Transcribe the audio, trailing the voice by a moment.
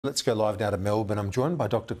Let's go live now to Melbourne. I'm joined by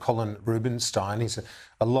Dr. Colin Rubenstein. He's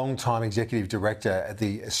a long-time Executive Director at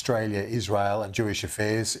the Australia, Israel and Jewish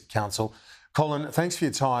Affairs Council. Colin, thanks for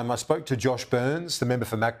your time. I spoke to Josh Burns, the member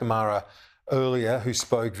for Macnamara, earlier, who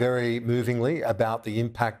spoke very movingly about the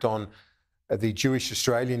impact on the Jewish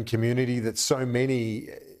Australian community, that so many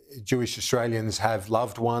Jewish Australians have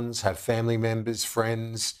loved ones, have family members,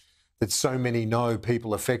 friends, that so many know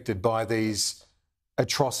people affected by these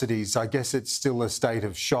atrocities. I guess it's still a state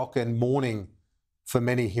of shock and mourning for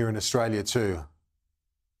many here in Australia too.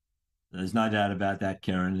 There's no doubt about that,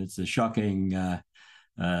 Karen. It's a shocking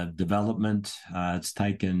development. It's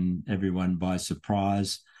taken everyone by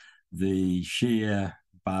surprise. The sheer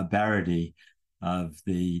barbarity of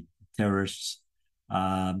the terrorists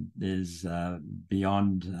is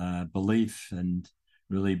beyond belief and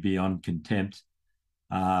really beyond contempt.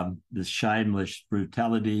 The shameless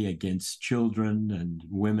brutality against children and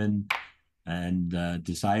women and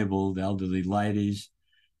disabled elderly ladies,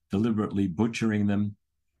 deliberately butchering them,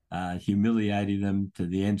 humiliating them to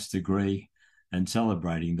the nth degree, and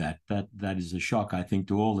celebrating that. That is a shock, I think,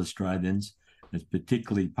 to all Australians. It's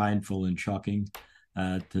particularly painful and shocking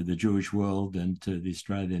to the Jewish world and to the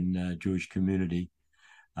Australian Jewish community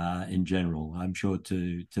in general. I'm sure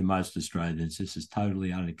to most Australians, this is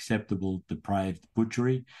totally unacceptable, depraved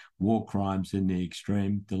butchery, war crimes in the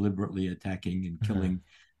extreme, deliberately attacking and killing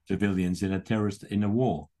civilians in a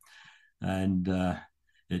war. And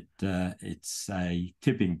it's a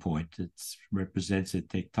tipping point. It represents a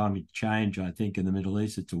tectonic change, I think, in the Middle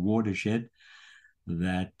East. It's a watershed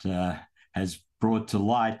that has brought to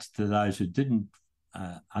light to those who didn't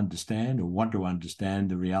understand or want to understand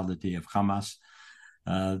the reality of Hamas,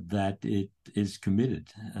 that it is committed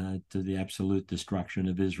to the absolute destruction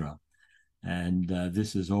of Israel. And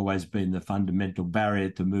this has always been the fundamental barrier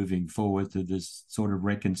to moving forward to this sort of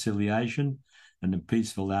reconciliation and a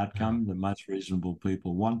peaceful outcome that most reasonable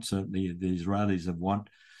people want. Certainly the Israelis have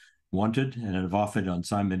wanted and have offered on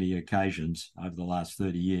so many occasions over the last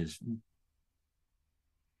 30 years.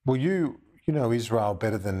 Well, you know Israel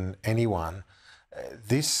better than anyone.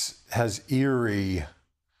 This has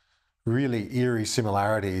really eerie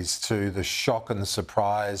similarities to the shock and the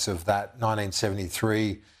surprise of that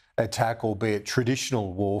 1973 attack, albeit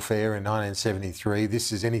traditional warfare in 1973.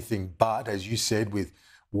 This is anything but, as you said, with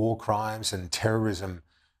war crimes and terrorism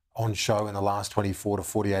on show in the last 24 to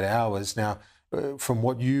 48 hours. Now, from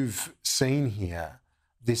what you've seen here,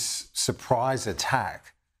 this surprise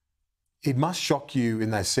attack, it must shock you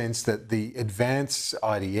in the sense that the advanced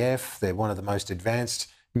IDF, they're one of the most advanced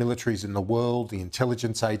militaries in the world, the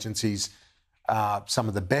intelligence agencies, some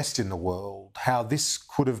of the best in the world, how this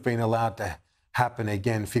could have been allowed to happen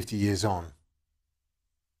again 50 years on.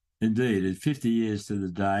 Indeed, at 50 years to the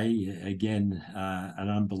day, again, an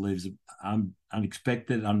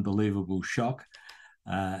unexpected, unbelievable shock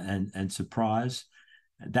and surprise.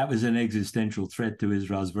 That was an existential threat to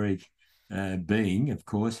Israel's very being, of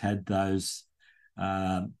course, had those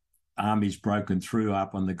armies broken through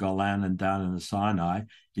up on the Golan and down in the Sinai.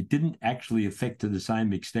 It didn't actually affect to the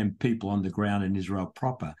same extent people on the ground in Israel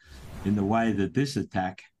proper in the way that this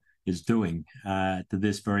attack is doing to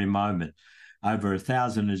this very moment. Over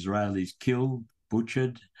 1,000 Israelis killed,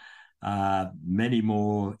 butchered, many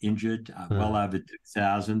more injured, well over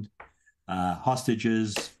 2,000.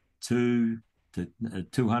 Hostages,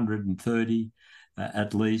 230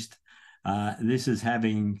 at least. This is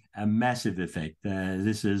having a massive effect.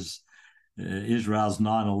 This is Israel's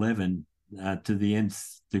 9/11 to the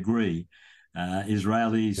nth degree.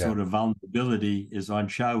 Israeli sort of vulnerability is on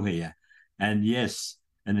show here. And yes,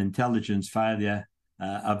 an intelligence failure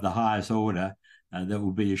of the highest order, that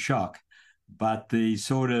will be a shock. But the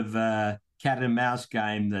sort of cat and mouse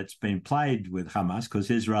game that's been played with Hamas, because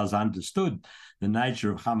Israel's understood the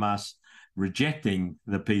nature of Hamas rejecting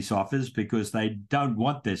the peace offers because they don't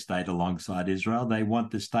want their state alongside Israel. They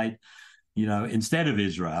want the state, instead of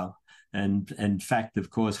Israel. And in fact, of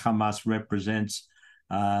course, Hamas represents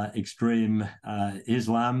extreme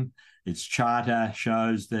Islam. Its charter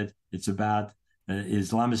shows that it's about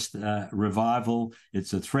Islamist revival.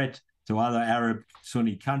 It's a threat to other Arab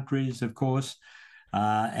Sunni countries, of course.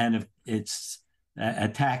 And its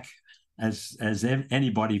attack, as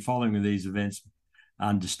anybody following these events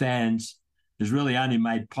understands, is really only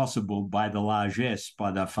made possible by the largesse,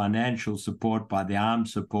 by the financial support, by the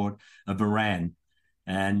arms support of Iran.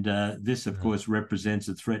 And this, of course, represents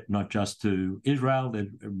a threat not just to Israel, it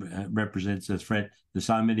represents a threat to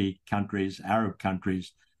so many countries, Arab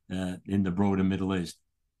countries, in the broader Middle East.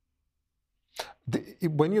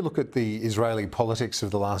 When you look at the Israeli politics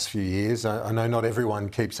of the last few years, I know not everyone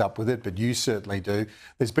keeps up with it, but you certainly do.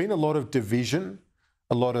 There's been a lot of division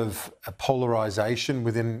a lot of polarisation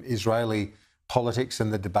within Israeli politics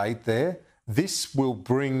and the debate there. This will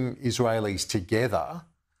bring Israelis together,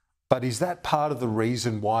 but is that part of the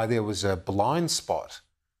reason why there was a blind spot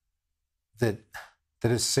that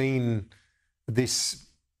has seen this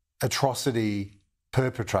atrocity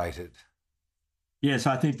perpetrated? Yes,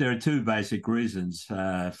 I think there are two basic reasons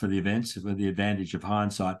for the events, with the advantage of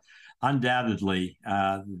hindsight. Undoubtedly,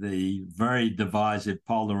 the very divisive,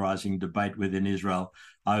 polarising debate within Israel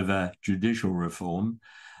over judicial reform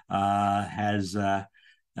has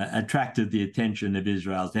attracted the attention of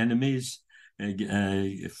Israel's enemies,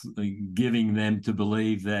 giving them to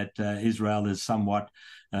believe that Israel is somewhat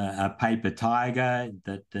a paper tiger,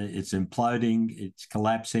 that it's imploding, it's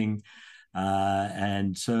collapsing,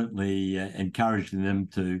 and certainly encouraging them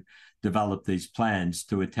to develop these plans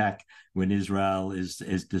to attack when Israel is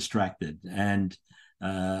distracted. And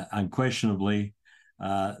unquestionably,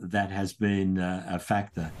 that has been a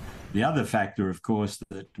factor. The other factor, of course,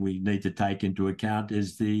 that we need to take into account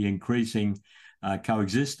is the increasing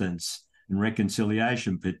coexistence and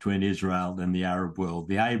reconciliation between Israel and the Arab world,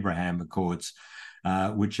 the Abraham Accords,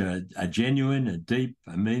 which are genuine, are deep,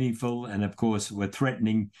 are meaningful, and of course were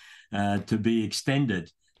threatening to be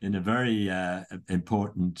extended in a very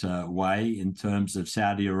important way in terms of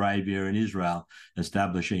Saudi Arabia and Israel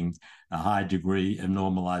establishing a high degree of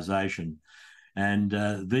normalization. And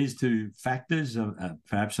these two factors,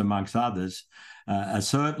 perhaps amongst others,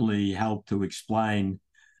 certainly help to explain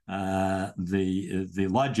the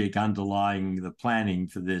logic underlying the planning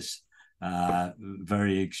for this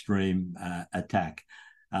very extreme attack.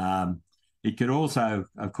 It could also,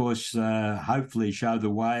 of course, hopefully show the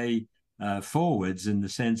way forwards, in the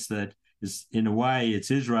sense that, in a way,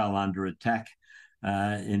 it's Israel under attack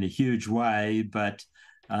in a huge way, but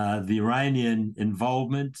the Iranian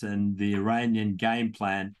involvement and the Iranian game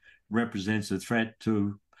plan represents a threat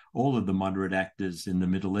to all of the moderate actors in the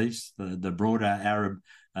Middle East, the broader Arab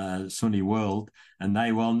Sunni world, and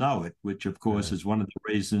they well know it, which of course is one of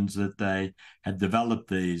the reasons that they have developed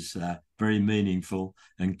these very meaningful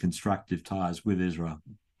and constructive ties with Israel.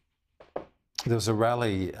 There was a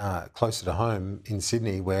rally closer to home in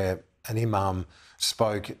Sydney where an imam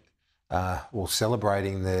spoke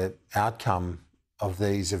celebrating the outcome of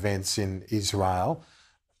these events in Israel.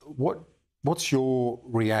 What's your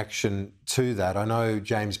reaction to that? I know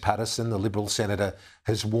James Paterson, the Liberal senator,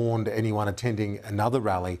 has warned anyone attending another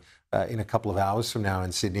rally in a couple of hours from now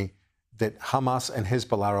in Sydney that Hamas and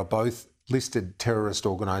Hezbollah are both listed terrorist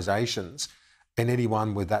organisations, and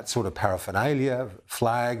anyone with that sort of paraphernalia,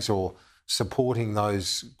 flags or supporting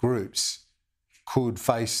those groups, could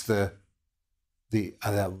face the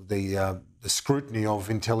scrutiny of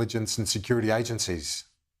intelligence and security agencies.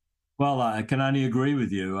 Well, I can only agree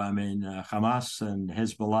with you. I mean, Hamas and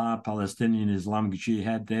Hezbollah, Palestinian Islamic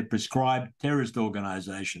Jihad, they're prescribed terrorist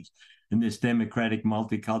organizations in this democratic,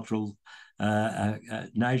 multicultural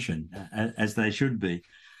nation, as they should be.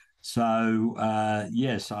 So,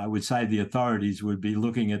 yes, I would say the authorities would be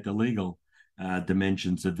looking at the legal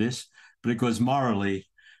dimensions of this, because morally,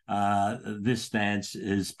 this stance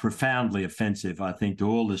is profoundly offensive, I think, to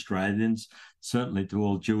all Australians, certainly to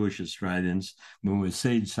all Jewish Australians, when we've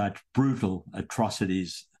seen such brutal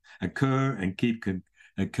atrocities occur and keep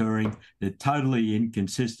occurring. They're totally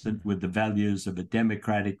inconsistent with the values of a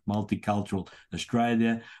democratic, multicultural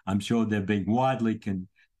Australia. I'm sure they're being widely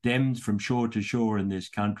condemned from shore to shore in this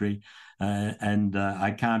country. And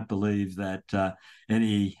I can't believe that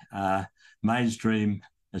any mainstream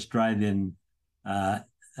Australian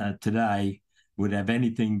today would have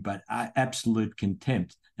anything but absolute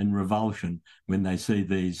contempt and revulsion when they see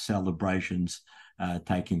these celebrations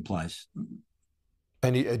taking place.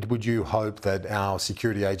 And would you hope that our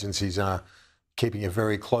security agencies are keeping a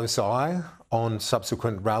very close eye on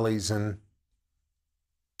subsequent rallies and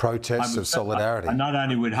protests of solidarity? I not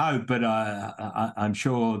only would hope, but I'm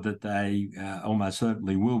sure that they almost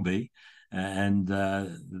certainly will be. And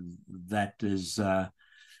that is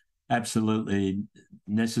absolutely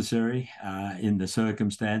necessary in the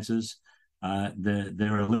circumstances.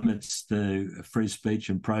 There are limits to free speech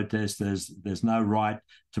and protest. There's no right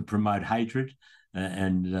to promote hatred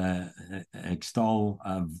and extol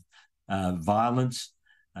violence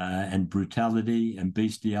and brutality and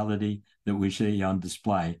bestiality that we see on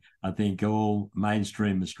display. I think all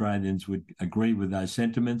mainstream Australians would agree with those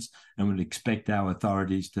sentiments and would expect our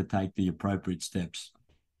authorities to take the appropriate steps.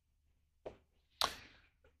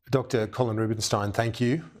 Dr. Colin Rubenstein, thank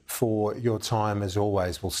you for your time as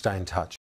always. We'll stay in touch.